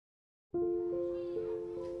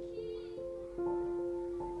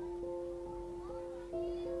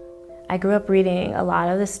I grew up reading a lot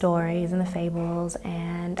of the stories and the fables,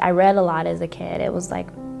 and I read a lot as a kid. It was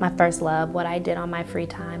like my first love, what I did on my free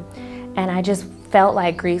time. And I just felt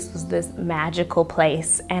like Greece was this magical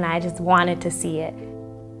place, and I just wanted to see it.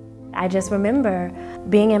 I just remember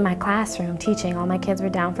being in my classroom teaching, all my kids were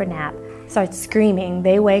down for nap, start screaming,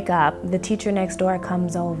 they wake up, the teacher next door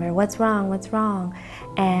comes over, what's wrong, what's wrong?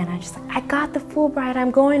 And I'm just like, I got the Fulbright,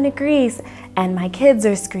 I'm going to Greece. And my kids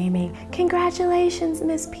are screaming, congratulations,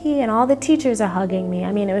 Miss P, and all the teachers are hugging me.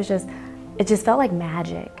 I mean, it just felt like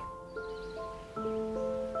magic.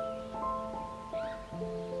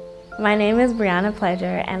 My name is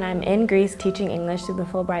Breiana and I'm in Greece teaching English through the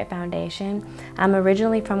Fulbright Foundation. I'm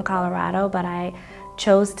originally from Colorado, but I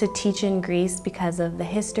chose to teach in Greece because of the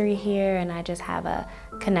history here, and I just have a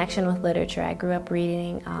connection with literature. I grew up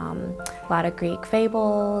reading a lot of Greek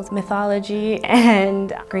fables, mythology,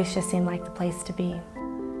 and Greece just seemed like the place to be.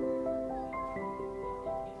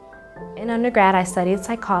 In undergrad, I studied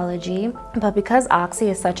psychology, but because Oxy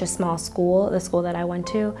is such a small school, the school that I went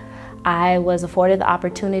to, I was afforded the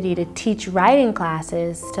opportunity to teach writing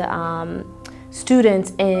classes to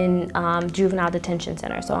students in juvenile detention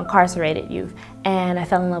centers, so incarcerated youth, and I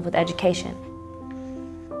fell in love with education.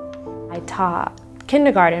 I taught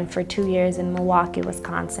kindergarten for 2 years in Milwaukee,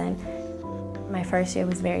 Wisconsin. My first year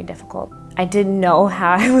was very difficult. I didn't know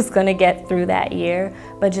how I was going to get through that year,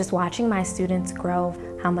 but just watching my students grow,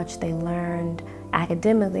 how much they learned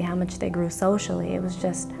academically, how much they grew socially, it was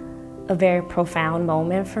just a very profound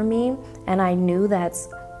moment for me, and I knew that's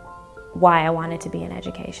why I wanted to be in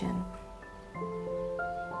education.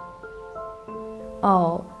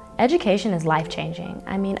 Oh, education is life-changing.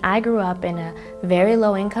 I mean, I grew up in a very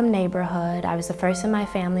low-income neighborhood. I was the first in my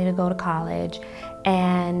family to go to college,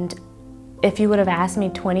 and if you would have asked me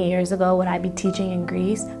 20 years ago, would I be teaching in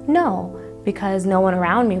Greece? No, because no one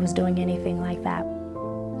around me was doing anything like that.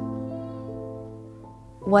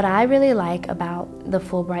 What I really like about the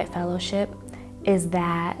Fulbright Fellowship is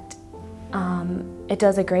that it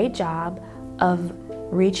does a great job of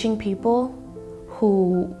reaching people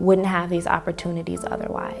who wouldn't have these opportunities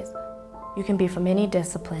otherwise. You can be from any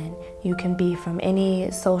discipline, you can be from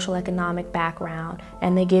any social economic background,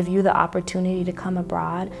 and they give you the opportunity to come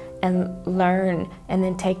abroad and learn and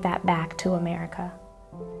then take that back to America.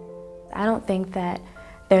 I don't think that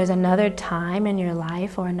there's another time in your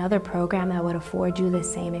life or another program that would afford you the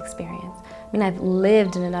same experience. I mean, I've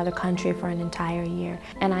lived in another country for an entire year,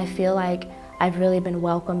 and I feel like I've really been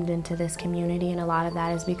welcomed into this community, and a lot of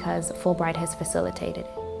that is because Fulbright has facilitated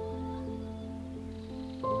it.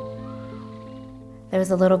 There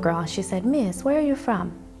was a little girl, she said, "Miss, where are you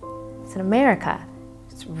from?" I said, "America."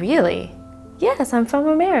 She said, "Really?" "Yes, I'm from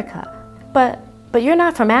America." But you're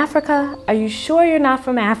not from Africa? Are you sure you're not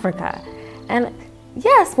from Africa?" And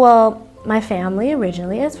yes, well, my family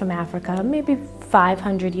originally is from Africa, maybe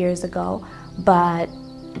 500 years ago, but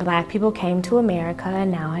Black people came to America and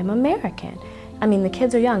now I'm American. I mean, the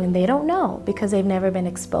kids are young and they don't know because they've never been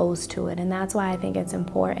exposed to it, and that's why I think it's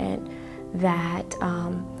important that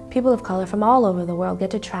people of color from all over the world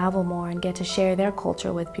get to travel more and get to share their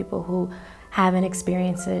culture with people who haven't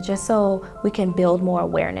experienced it, just so we can build more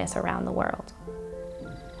awareness around the world.